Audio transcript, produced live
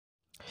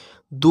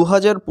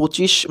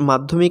2025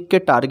 মাধ্যমিককে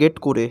target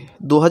করে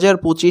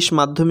 2025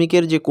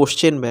 মাধ্যমিকের যে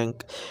কোশ্চেন ব্যাংক,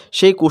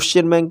 সেই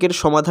কোশ্চেন ব্যাংকের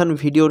সমাধান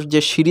ভিডিওর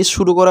যে সিরিজ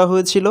শুরু করা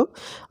হয়েছিল,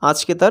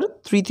 আজকে তার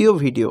তৃতীয়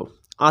ভিডিও।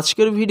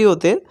 আজকের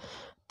ভিডিওতে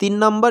 3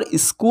 নাম্বার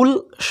স্কুল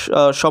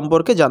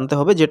সম্পর্কে জানতে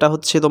হবে, যেটা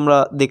হচ্ছে তোমরা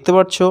দেখতে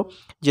পাচ্ছ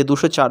যে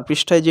 204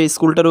 পৃষ্ঠায় যে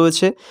স্কুলটা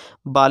রয়েছে,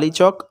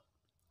 বালিচক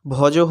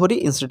ভজহরি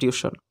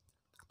ইনস্টিটিউশন।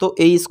 তো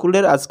এই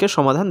স্কুলের আজকে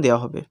সমাধান দেওয়া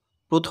হবে।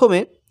 প্রথমে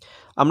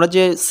আমরা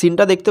যে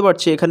সিনটা দেখতে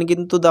পাচ্ছি, এখানে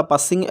কিন্তু দ্য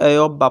পাসিং অ্যাওয়ে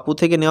অফ বাপু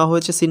থেকে নেওয়া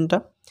হয়েছে সিনটা,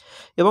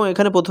 এবং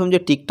এখানে প্রথম যে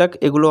টিকটাক,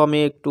 এগুলো আমি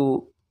একটু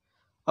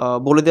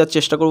বলে দেওয়ার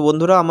চেষ্টা করব।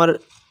 বন্ধুরা, আমার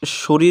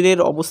শরীরের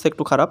অবস্থা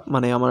একটু খারাপ,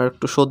 মানে আমার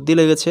একটু সর্দি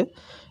লেগেছে,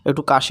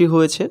 একটু কাশি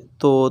হয়েছে,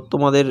 তো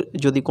তোমাদের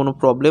যদি কোনো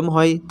প্রবলেম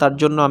হয় তার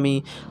জন্য আমি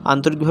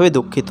আন্তরিকভাবে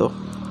দুঃখিত।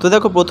 তো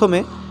দেখো, প্রথমে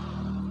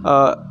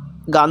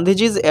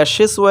Gandhiji's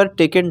Ashes were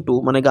taken to,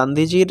 মানে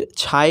গান্ধীজির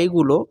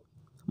ছাইগুলো,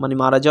 মানে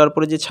মারা যাওয়ার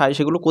পরে যে ছাই,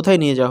 সেগুলো কোথায়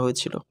নিয়ে যাওয়া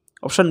হয়েছিল?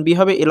 অপশান বি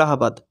হবে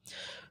এলাহাবাদ।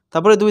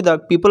 তারপরে 2 দাগ,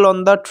 people on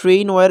the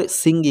train war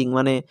singing,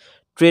 মানে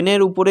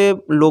ট্রেনের উপরে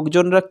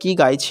লোকজনরা কি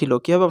গাইছিল?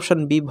 কী হবে? Option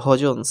B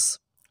bhajans.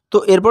 তো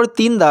এরপর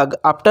 3 দাগ,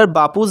 আফটার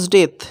বাপুজ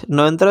ডেথ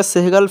নয়নতারা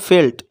সেহগাল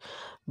ফেল্ট,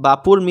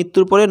 বাপুর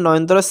মৃত্যুর পরে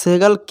নয়নতারা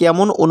সেহগাল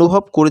কেমন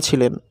অনুভব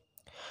করেছিলেন?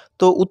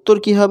 তো উত্তর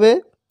কী হবে?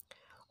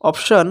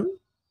 অপশান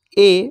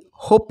এ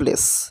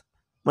হোপলেস,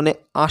 মানে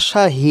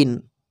আশাহীন,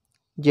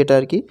 যেটা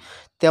আর কি,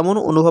 তেমন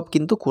অনুভব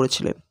কিন্তু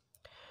করেছিলেন।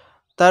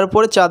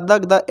 তারপরে 4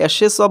 দাগ, the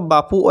Ashes of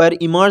Bapu war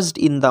emerged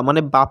in the,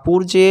 মানে বাপুর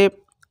যে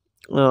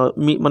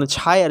মানে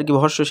ছাই আর কি,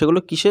 ভস্য, সেগুলো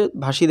কিসে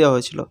ভাসিয়ে দেওয়া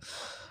হয়েছিল?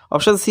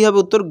 অপশান সি হবে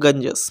উত্তর,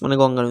 গঞ্জেস, মানে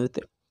গঙ্গা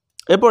নদীতে।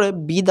 এরপরে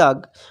বি দাগ,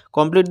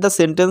 complete the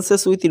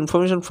sentences with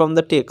information from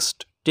the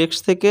text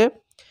থেকে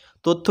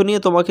তথ্য নিয়ে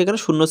তোমাকে এখানে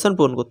শূন্যস্থান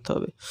পূরণ করতে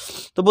হবে।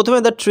 তো প্রথমে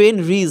দ্য ট্রেন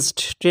রিচড,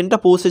 ট্রেনটা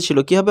পৌঁছেছিল,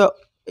 কী হবে?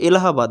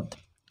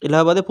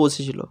 এলাহাবাদে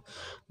পৌঁছেছিল।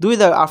 2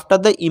 দাগ, after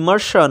the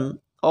immersion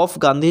of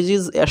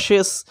Gandhiji's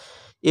Ashes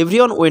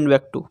everyone went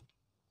back to,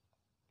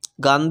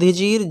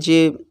 গান্ধীজির যে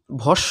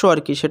ভস্য আর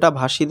কি, সেটা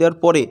ভাসিয়ে দেওয়ার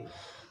পরে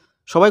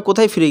সবাই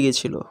কোথায় ফিরে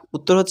গিয়েছিল?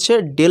 উত্তর হচ্ছে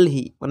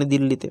দিল্লি, মানে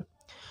দিল্লিতে।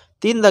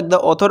 3 দাগ, দ্য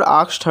অথর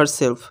আস্কড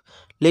হারসেলফ,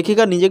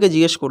 লেখিকা নিজেকে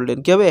জিজ্ঞেস করলেন,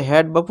 কী হবে?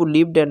 Had Bapu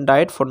lived and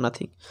died for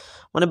nothing,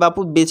 মানে বাপু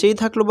বেঁচেই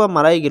থাকলো বা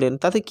মারাই গেলেন,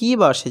 তাতে কী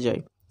বা আসে যায়?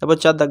 তারপর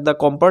 4 দাগ, the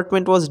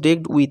compartment was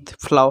ডেকড with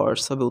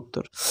flowers হবে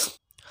উত্তর।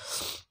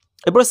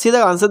 এরপর সি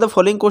দাগ, answer the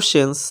following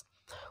questions,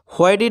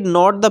 why did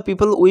not the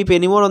people weep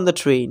anymore on the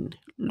train,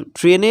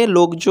 ট্রেনে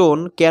লোকজন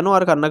কেন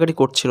আর কান্নাকাটি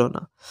করছিল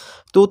না?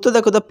 তো উত্তর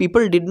দেখো, the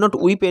people did not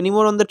weep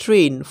anymore on the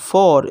train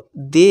for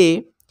they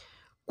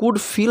could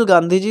feel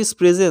Gandhiji's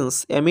presence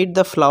amid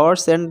the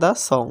flowers and the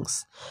songs,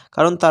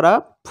 কারণ তারা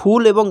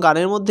ফুল এবং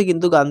গানের মধ্যে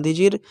কিন্তু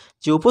গান্ধীজির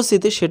যে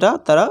উপস্থিতি, সেটা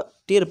তারা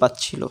টের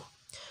পাচ্ছিল,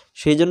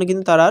 সেই জন্য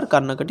কিন্তু তারা আর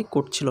কান্নাকাটি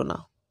করছিল না।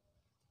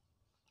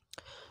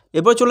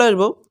 এরপর চলে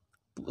আসবো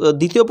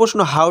দ্বিতীয় প্রশ্ন,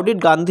 how did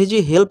Gandhiji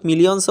help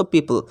millions of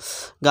people,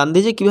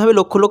 Gandhiji কীভাবে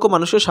লক্ষ লক্ষ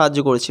মানুষকে সাহায্য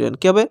করেছিলেন?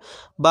 কী হবে?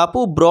 বাপু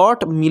ব্রট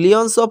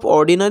millions of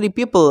ordinary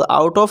people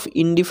out of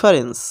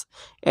indifference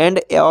and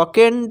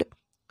অ্যাওয়াকেন্ড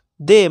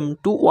them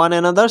to one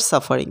another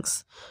sufferings,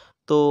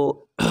 তো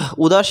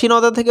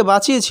উদাসীনতা থেকে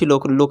বাঁচিয়েছিল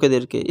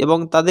লোকেদেরকে এবং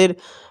তাদের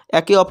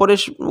একে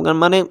অপরের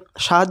মানে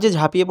সাহায্যে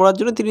ঝাঁপিয়ে পড়ার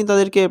জন্য তিনি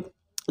তাদেরকে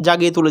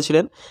জাগিয়ে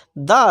তুলেছিলেন।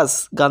 Das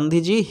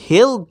Gandhiji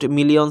helped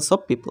millions of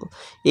people,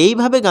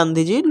 এইভাবে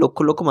গান্ধীজি লক্ষ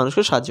লক্ষ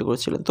মানুষকে সাহায্য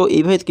করেছিলেন। তো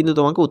এইভাবে কিন্তু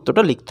তোমাকে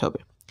উত্তরটা লিখতে হবে।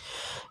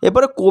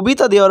 এরপরে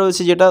কবিতা দেওয়া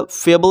রয়েছে, যেটা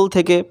ফেবল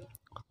থেকে।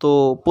 তো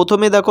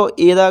প্রথমে দেখো,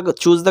 এ দাগ,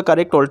 choose the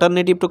correct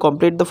alternative to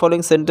complete the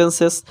following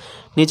sentences,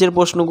 নিচের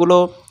প্রশ্নগুলো,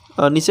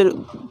 নিচের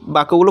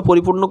বাক্যগুলো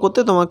পরিপূর্ণ করতে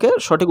তোমাকে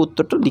সঠিক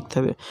উত্তরটা লিখতে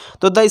হবে।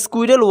 তো দ্য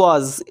স্কুইরেল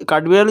ওয়াজ,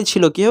 কাঠবিড়ালি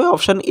ছিল, কী হবে?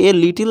 Option a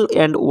little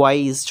and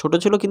wise, ছোটো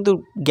ছিল কিন্তু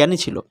জ্ঞানী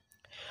ছিল।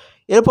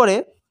 এরপরে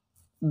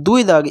 2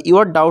 দাগ, you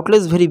R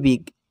doubtless very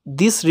big,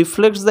 this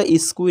reflects the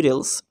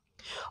স্কুইরেলস,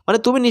 মানে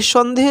তুমি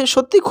নিঃসন্দেহে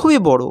সত্যি খুবই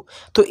বড়।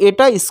 তো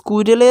এটা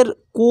স্কুইরেলের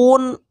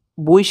কোন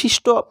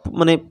বৈশিষ্ট্য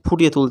মানে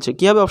ফুটিয়ে তুলছে?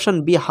 কী হবে? Option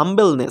B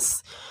হাম্বেলনেস।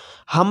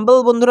 হাম্বেল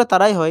বন্ধুরা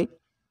তারাই হয়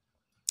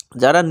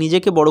যারা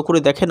নিজেকে বড় করে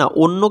দেখে না,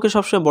 অন্যকে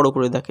সবসময় বড়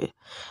করে দেখে।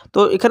 তো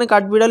এখানে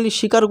কাঠবিড়ালি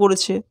স্বীকার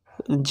করেছে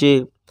যে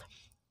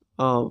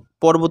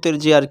পর্বতের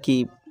যে আর কি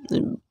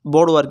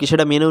বড় আর কি,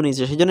 সেটা মেনেও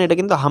নিয়েছে, সেই জন্য এটা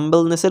কিন্তু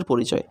হাম্বেলনেসের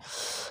পরিচয়।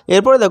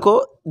 এরপরে দেখো,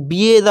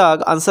 বিয়ে দাগ,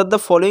 answer the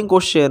following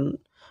question,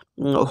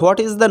 what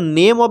is the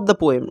name of the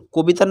poem,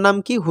 কবিতার নাম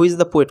কি? হু ইজ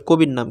দ্য পোয়েট,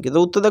 কবির নাম কি? তো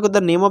উত্তর দেখো,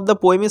 the name of the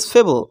poem is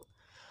fable,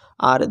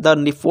 are the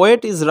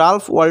poet is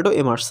Ralph Waldo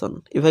Emerson.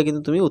 এভাবে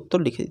কিন্তু তুমি উত্তর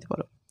লিখে দিতে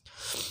পারো।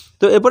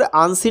 তো এরপরে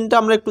আনসিনটা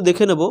আমরা একটু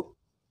দেখে নেব,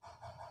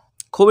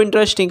 খুব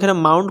ইন্টারেস্টিং। এখানে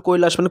মাউন্ট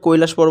কৈলাস, মানে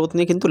কৈলাস পর্বত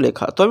নিয়ে কিন্তু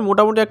লেখা। তো আমি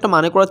মোটামুটি একটা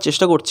মানে করার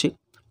চেষ্টা করছি।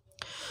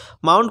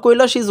 Mount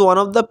Kailash is one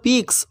of the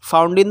peaks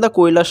found in the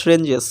Kailash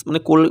ranges, মানে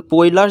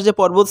কৈলাস যে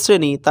পর্বত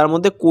শ্রেণী, তার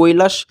মধ্যে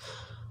কৈলাস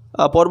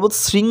পর্বত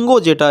শৃঙ্গ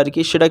যেটা আর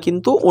কি, সেটা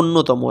কিন্তু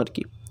অন্যতম আর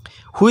কি।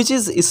 Which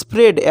is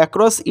spread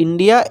across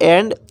India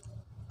and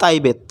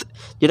তাইবেত,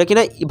 যেটা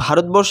কিনা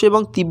ভারতবর্ষ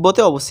এবং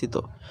তিব্বতে অবস্থিত।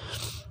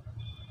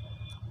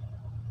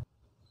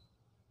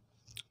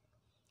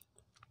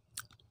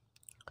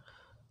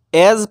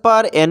 অ্যাজ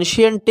পার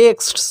অ্যানশিয়েন্ট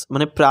টেক্সটস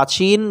মানে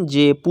প্রাচীন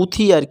যে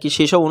পুঁথি আর কি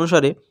সেসব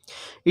অনুসারে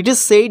ইট ইজ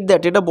সেইড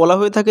দ্যাট এটা বলা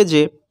হয়ে থাকে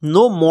যে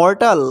নো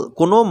মর্টাল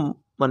কোনো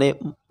মানে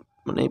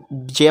মানে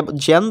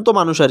জ্যান্ত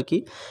মানুষ আর কি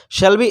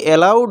shall be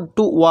allowed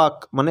to walk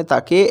মানে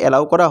তাকে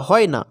অ্যালাউ করা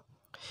হয় না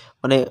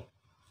মানে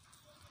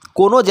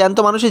কোনো জ্যান্ত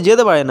মানুষই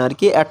যেতে পারে না আর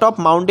কি অ্যাটপ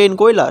মাউন্টেন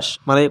কৈলাস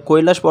মানে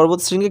কৈলাস পর্বত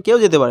শৃঙ্গে কেউ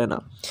যেতে পারে না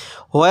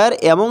হোয়ার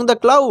among the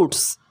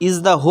clouds is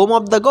the home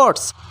of the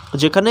gods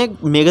যেখানে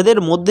মেঘেদের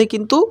মধ্যে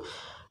কিন্তু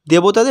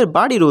দেবতাদের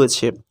বাড়ি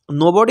রয়েছে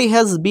nobody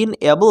has been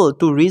able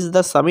to reach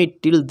the summit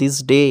till this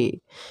day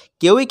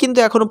কেউই কিন্তু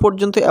এখনও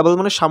পর্যন্ত অ্যাবল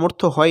মানে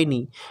সামর্থ্য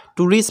হয়নি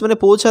টু রিচ মানে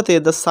পৌঁছাতে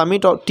the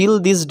summit till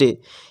this day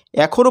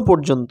এখনও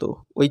পর্যন্ত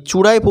ওই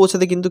চূড়ায়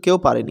পৌঁছাতে কিন্তু কেউ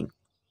পারেনি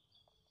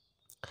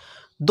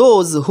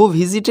those who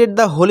visited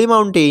the Holi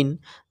mountain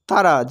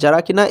তারা যারা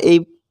কিনা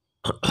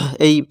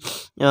এই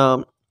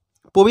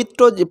পবিত্র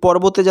যে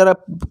পর্বতে যারা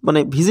মানে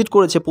ভিজিট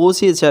করেছে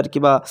পৌঁছিয়েছে আর কি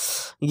বা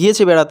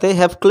গিয়েছে বেড়াতে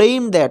হ্যাভ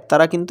ক্লেইম দ্যাট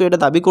তারা কিন্তু এটা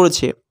দাবি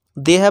করেছে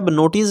they have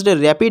noticed A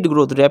rapid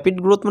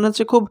growth মানে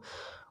হচ্ছে খুব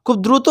খুব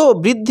দ্রুত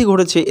বৃদ্ধি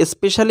ঘটেছে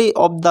specially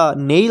of the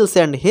nails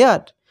and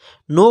hair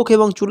নখ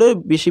এবং চুলের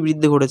বেশি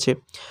বৃদ্ধি ঘটেছে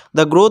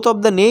the growth of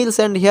the nails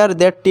and hair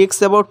that text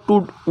about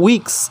 2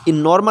 weeks in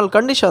normal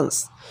conditions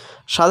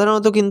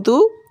সাধারণত কিন্তু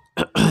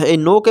এই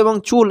নখ এবং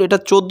চুল এটা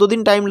 14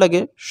 দিন টাইম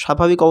লাগে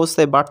স্বাভাবিক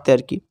অবস্থায় বাড়তে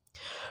আর কি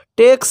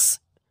takes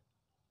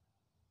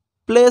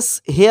place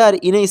here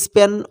in a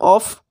span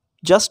of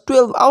just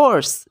 12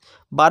 hours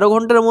 12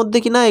 ঘন্টার মধ্যে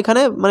কিনা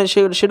এখানে মানে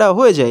সেটা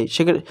হয়ে যায়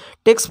সেখানে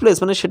টেক্স প্লেস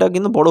মানে সেটা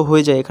কিন্তু বড়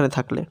হয়ে যায় এখানে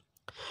থাকলে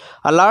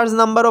a large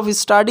number of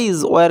studies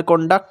war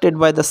conducted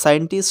by the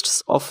scientists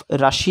of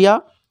Russia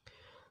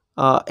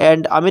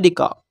and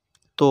America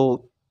তো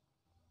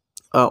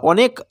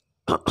অনেক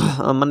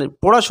মানে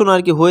পড়াশোনা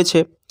আর কি হয়েছে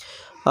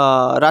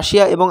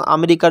রাশিয়া এবং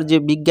আমেরিকার যে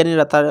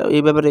বিজ্ঞানীরা তার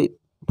এই ব্যাপারে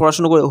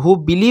পড়াশোনা করে who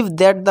believe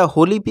that the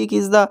Holi pick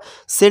is the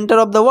centre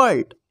of the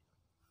world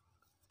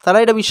তারা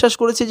এটা বিশ্বাস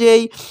করেছে যে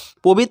এই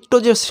পবিত্র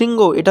যে শৃঙ্গ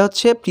এটা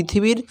হচ্ছে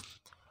পৃথিবীর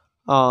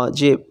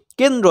যে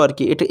কেন্দ্র আর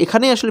কি এটা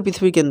এখানেই আসলে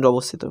পৃথিবীর কেন্দ্র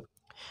অবস্থিত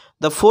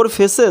the 4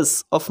 faces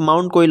of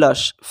Mount Kailash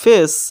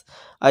face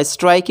I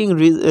striking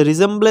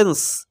রিজেম্বলেন্স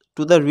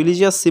to the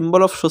religious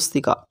symbol of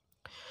Swastika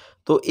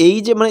তো এই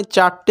যে মানে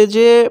 4টে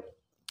যে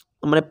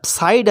মানে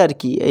সাইড আর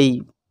কি এই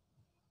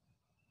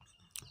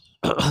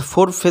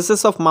 4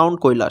 ফেসেস অফ মাউন্ট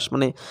কৈলাস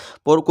মানে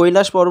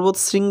কৈলাস পর্বত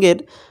শৃঙ্গের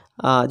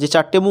যে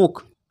 4টে মুখ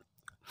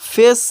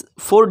face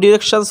 4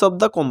 directions of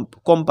the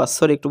compass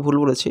sorry একটু ভুল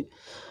বলেছি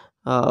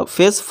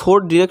face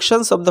 4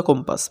 directions of the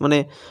compass মানে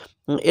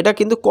এটা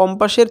কিন্তু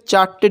কম্পাসের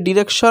 4টে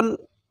ডিরেকশন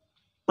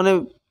মানে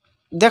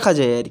দেখা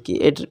যায় আর কি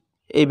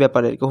এই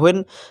ব্যাপারে আর কি when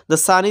the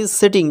sun is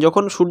setting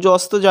যখন সূর্য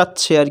অস্ত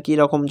যাচ্ছে আর কি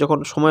এরকম যখন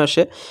সময়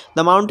আসে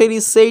the mountain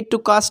is said to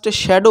caste A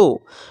shadow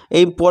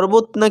এই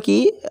পর্বত নাকি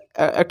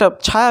একটা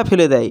ছায়া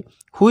ফেলে দেয়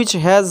which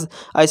has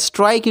I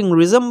striking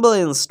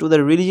রিজেম্বলেন্স to the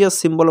religious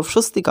symbol of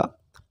Swastika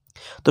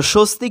তো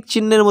স্বস্তিক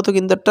চিহ্নের মতো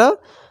কিন্তু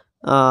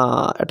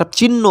একটা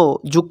চিহ্ন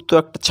যুক্ত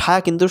একটা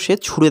ছায়া কিন্তু সে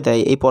ছুড়ে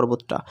দেয় এই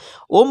পর্বতটা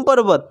ওম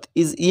পর্বত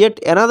is yet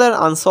another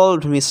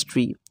unsolved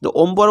mystery তো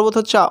ওম পর্বত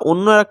হচ্ছে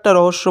অন্য একটা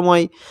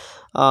রহস্যময়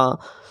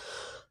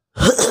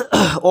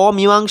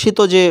অমীমাংসিত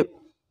যে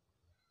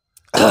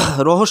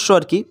রহস্য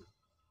আর কি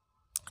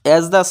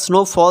as the snow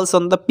falls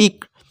on the peak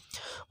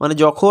মানে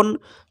যখন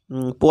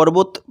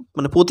পর্বত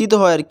মানে পতিত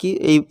হয় আর কি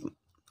এই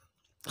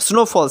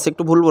স্নোফলস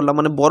একটু ভুল বললাম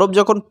মানে বরফ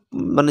যখন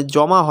মানে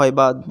জমা হয়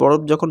বা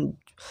বরফ যখন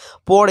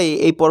পড়ে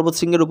এই পর্বত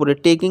শৃঙ্গের উপরে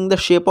টেকিং দ্য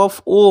শেপ অফ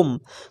ওম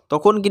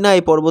তখন কিনা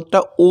এই পর্বতটা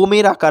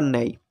ওমের আকার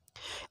নেয়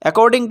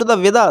অ্যাকর্ডিং টু দ্য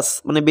বেদাস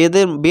মানে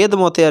বেদ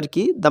মতে আর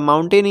কি the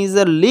mountain is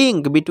a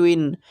link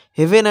between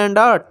heaven and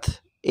earth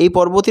এই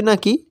পর্বতই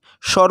নাকি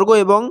স্বর্গ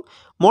এবং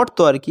মর্ত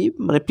আর কি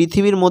মানে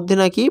পৃথিবীর মধ্যে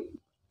নাকি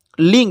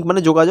লিঙ্ক মানে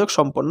যোগাযোগ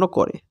সম্পন্ন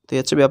করে তো এই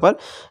হচ্ছে ব্যাপার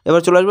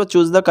এবার চলে আসবো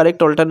choose the correct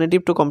alternative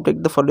to complete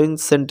the following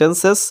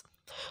sentences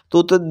তো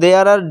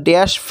দেয়ার আর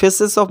dash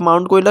faces of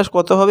Mount Kailash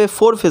কত হবে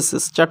 4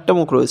 ফেসেস 4টে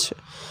মুখ রয়েছে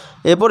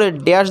এরপরে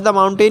dash the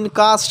mountain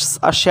কাস্টস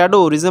R shadow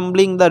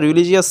রিজেম্বলিং the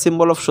religious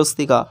symbol of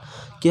Swastika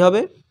কী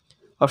হবে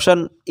option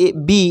A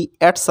B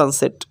at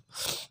sunset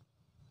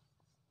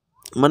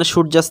মানে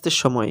সূর্যাস্তের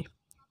সময়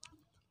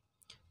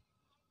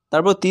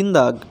তারপর 3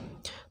 দাগ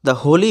the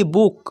Holi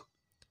book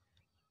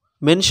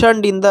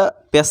mentioned in the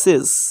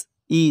passage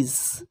is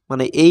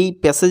মানে এই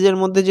প্যাসেজের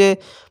মধ্যে যে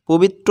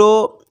পবিত্র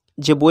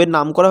যে বইয়ের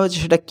নাম করা হয়েছে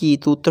সেটা কি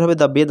তো উত্তর হবে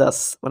দ্য বেদাস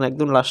মানে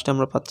একদম লাস্টে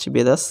আমরা পাচ্ছি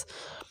বেদাস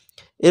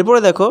এরপরে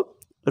দেখো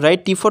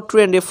write T for true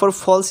and F for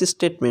false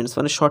statements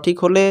মানে সঠিক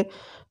হলে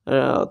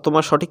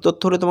তোমার সঠিক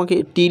তথ্য হলে তোমাকে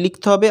টি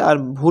লিখতে হবে আর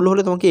ভুল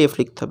হলে তোমাকে এফ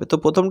লিখতে হবে তো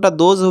প্রথমটা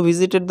those who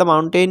visited the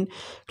mountain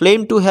claim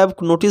to have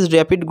notice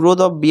rapid growth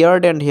of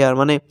beard and hair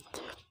মানে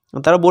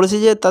তারা বলেছে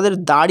যে তাদের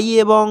দাড়ি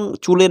এবং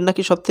চুলের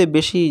নাকি সবথেকে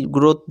বেশি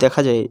গ্রোথ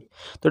দেখা যায়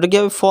তো এটা কী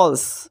হবে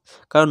ফলস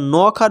কারণ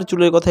নখ আর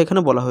চুলের কথা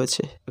এখানে বলা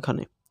হয়েছে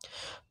এখানে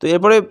তো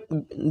এরপরে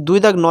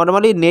 2 দাগ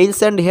normally nails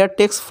and hair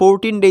text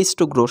 14 days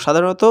to grow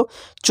সাধারণত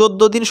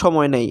 14 দিন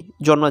সময় নেয়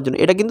জন্মার জন্য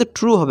এটা কিন্তু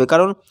ট্রু হবে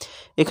কারণ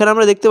এখানে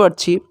আমরা দেখতে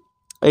পাচ্ছি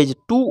এই যে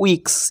 2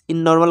 উইকস ইন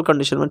নর্মাল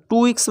কন্ডিশন, মানে 2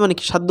 উইকস মানে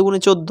কি 7 দুগুণে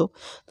 14,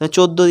 তাহলে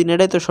 14 দিন,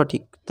 এটাই তো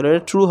সঠিক, তাহলে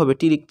এটা ট্রু হবে,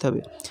 টি লিখতে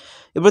হবে।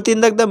 এবার 3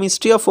 দাগ, দ্য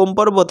মিস্ট্রি অফ ওম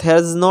পর্বত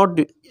has not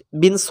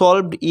been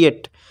solved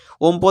yet,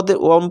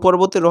 ওম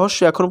পর্বতের রহস্য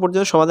এখনও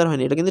পর্যন্ত সমাধান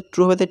হয়নি, এটা কিন্তু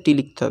ট্রু হবে, তাই টি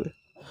লিখতে হবে।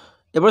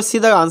 এবার C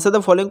the answer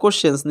the following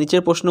questions,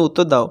 নিচের প্রশ্নের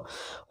উত্তর দাও।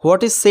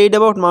 What is said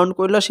about Mount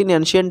Kailash in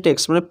ancient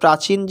text, মানে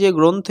প্রাচীন যে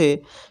গ্রন্থে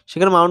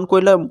সেখানে মাউন্ট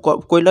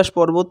কৈলাস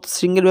পর্বত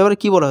শৃঙ্গের ব্যাপারে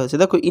কী বলা হয়েছে?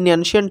 দেখো, in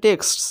ancient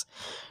টেক্সটস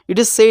it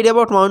is said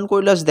about Mount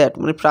Kailash that,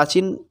 মানে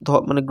প্রাচীন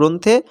মানে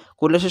গ্রন্থে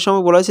কৈলাসের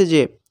সময় বলা হয়েছে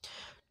যে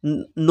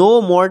no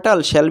mortal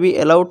shall be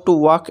allowed to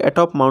walk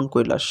অ্যাটপ Mount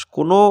Kailash,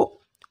 কোনো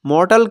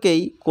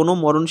মর্টালকেই, কোনো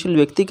মরণশীল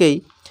ব্যক্তিকেই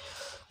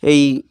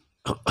এই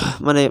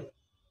মানে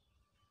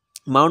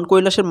মাউন্ট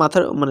কৈলাসের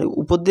মাথার মানে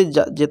উপর দিয়ে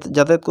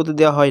যাতায়াত করতে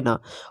দেওয়া হয় না।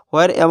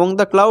 হোয়ার among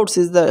the clouds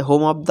is the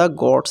home of the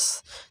gods,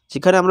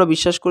 যেখানে আমরা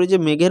বিশ্বাস করি যে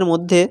মেঘের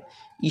মধ্যে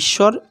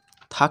ঈশ্বর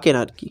থাকেন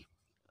আর কি।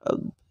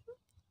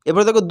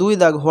 এবার দেখো 2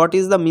 দাগ, what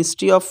is the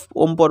mystery of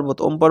ওম পর্বত,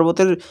 ওম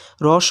পর্বতের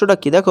রহস্যটা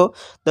কি? দেখো,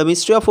 দ্য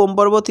মিস্ট্রি অফ ওম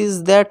পর্বত is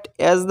that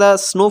as the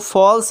snow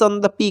falls on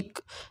the peak,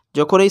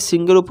 যখন এই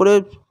শৃঙ্গের উপরে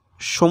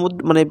সমুদ্র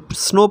মানে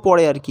স্নো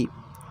পড়ে আর কি,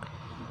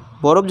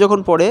 বরফ যখন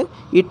পড়ে,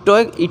 it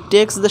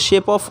takes the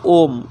shape of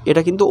ওম,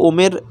 এটা কিন্তু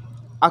ওমের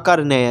আকার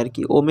নেয় আর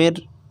কি, ওমের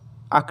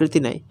আকৃতি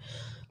নেয়।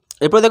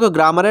 এরপর দেখো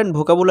গ্রামার অ্যান্ড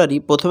ভোকাবুলারি,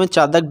 প্রথমে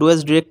 4 দাগ, ডু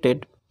অ্যাজ ডিরেক্টেড।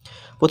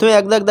 প্রথমে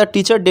 1 দাগ, the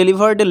teacher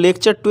delivered a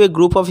lecture to A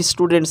group of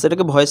students,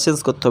 এটাকে ভয়েস চেঞ্জ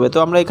করতে হবে। তো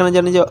আমরা এখানে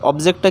জানি যে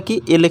অবজেক্টটা কি,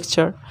 এ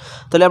লেকচার,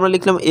 তাহলে আমরা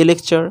লিখলাম এ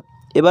লেকচার।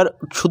 এবার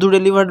শুধু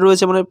ডেলিভার্ড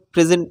রয়েছে মানে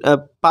প্রেজেন্ট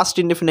পাস্ট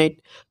ইনডেফিনাইট,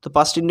 তো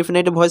পাস্ট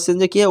ইনডেফিনাইটে ভয়েস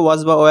চেঞ্জে কী হয়, ওয়াজ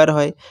বা ওয়ার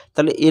হয়,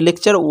 তাহলে এ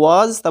লেকচার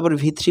ওয়াজ, তারপর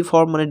V3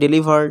 ফর্ম মানে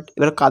ডেলিভার্ড,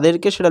 এবার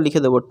কাদেরকে সেটা লিখে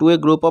দেবো, two A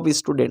group of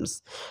students,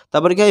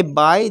 তারপরে কি হয়,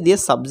 বাই দিয়ে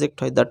সাবজেক্ট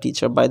হয় the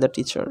teacher, by the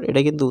teacher,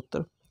 এটা কিন্তু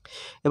উত্তর।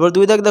 এবার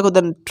 2 দাগ দেখো,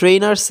 the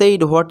trainer said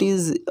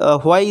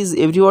why is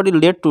everybody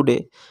late today,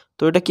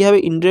 তো এটা কী হবে,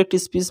 ইনডিরেক্ট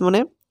স্পিচ, মানে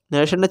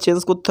ন্যারেশনটা চেঞ্জ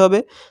করতে হবে।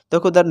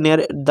 দেখো,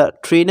 the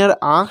trainer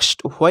asked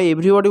why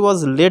everybody was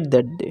late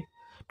that day,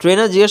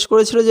 trainer জিজ্ঞেস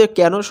করেছিল যে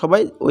কেন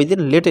সবাই ওই দিন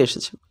লেটে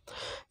এসেছে।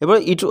 এবার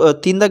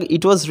 3 দাগ,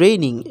 ইট ওয়াজ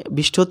রেইনিং,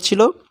 বৃষ্টি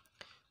হচ্ছিল।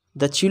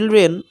 The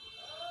children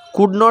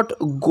could not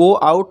go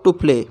out to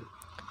play,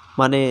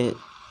 মানে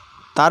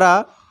তারা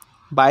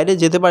বাইরে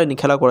যেতে পারেনি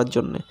খেলা করার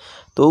জন্যে।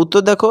 তো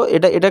উত্তর দেখো,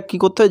 এটা কী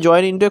করতে হয়,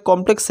 জয়েন ইন্টু এ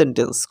কমপ্লেক্স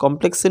সেন্টেন্স,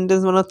 কমপ্লেক্স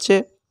সেন্টেন্স মানে হচ্ছে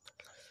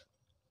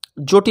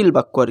জটিল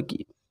বাক্য আর কি,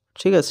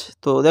 ঠিক আছে।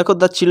 তো দেখো,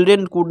 the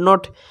children could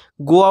not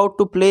go out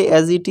to play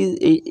as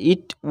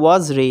it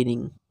was raining,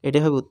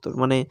 এটাই হবে উত্তর,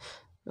 মানে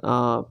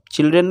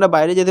চিলড্রেনরা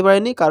বাইরে যেতে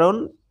পারেনি কারণ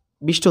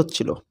বৃষ্টি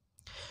হচ্ছিল।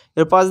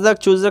 এর 5 দাগ,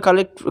 choose the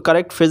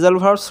correct phrasal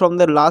verbs from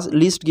the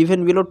list given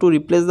below to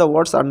replace the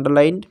words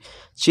underlined,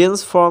 change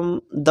from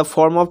the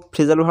form of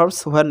phrasal verbs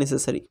where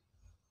necessary.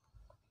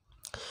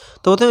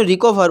 তো প্রথমে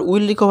রিকভার,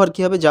 উইল রিকভার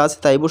কী হবে, যা আছে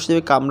তাই বসে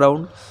যাবে, কাম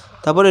রাউন্ড।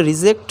 তারপরে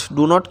রিজেক্ট,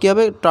 ডু নট কী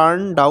হবে,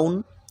 টার্ন ডাউন।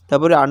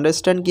 তারপরে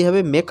আন্ডারস্ট্যান্ড কী হবে,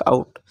 মেক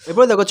আউট।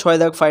 এরপরে দেখো 6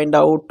 দাগ, find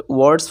out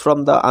words from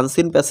the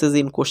unseen passage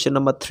in question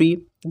number 3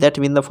 that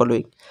mean the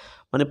following,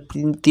 মানে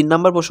 3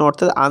 নম্বর প্রশ্ন,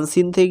 অর্থাৎ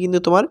আনসিন থেকে কিন্তু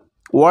তোমার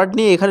ওয়ার্ড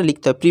নিয়ে এখানে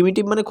লিখতে হবে।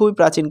 প্রিমিটিভ মানে খুবই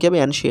প্রাচীন, কী হবে,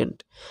 অ্যানশিয়েন্ট।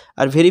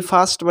 আর ভেরি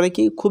ফাস্ট মানে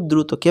কি, খুব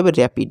দ্রুত, কী হবে,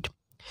 র্যাপিড।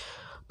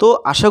 তো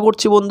আশা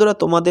করছি বন্ধুরা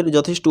তোমাদের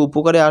যথেষ্ট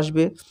উপকারে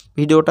আসবে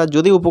ভিডিওটা।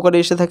 যদি উপকারে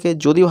এসে থাকে,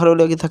 যদি ভালো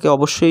লেগে থাকে,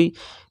 অবশ্যই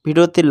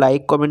ভিডিওতে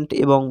লাইক, কমেন্ট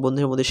এবং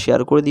বন্ধুদের মধ্যে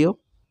শেয়ার করে দিও।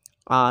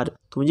 আর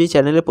তুমি যদি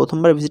চ্যানেলে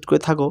প্রথমবার ভিজিট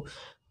করে থাকো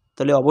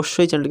তাহলে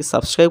অবশ্যই চ্যানেলটিকে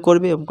সাবস্ক্রাইব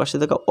করবে এবং পাশে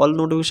থাকা অল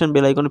নোটিফিকেশান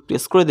বেল আইকনে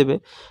প্রেস করে দেবে,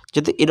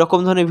 যাতে এরকম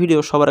ধরনের ভিডিও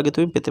সবার আগে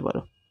তুমি পেতে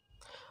পারো।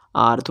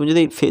 আর তুমি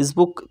যদি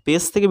ফেসবুক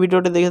পেজ থেকে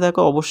ভিডিওটা দেখে থাকো,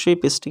 অবশ্যই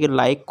পেজটিকে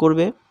লাইক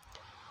করবে,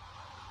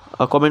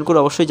 কমেন্ট করে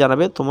অবশ্যই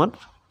জানাবে তোমার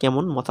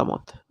কেমন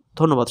মতামত।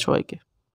 ধন্যবাদ সবাইকে।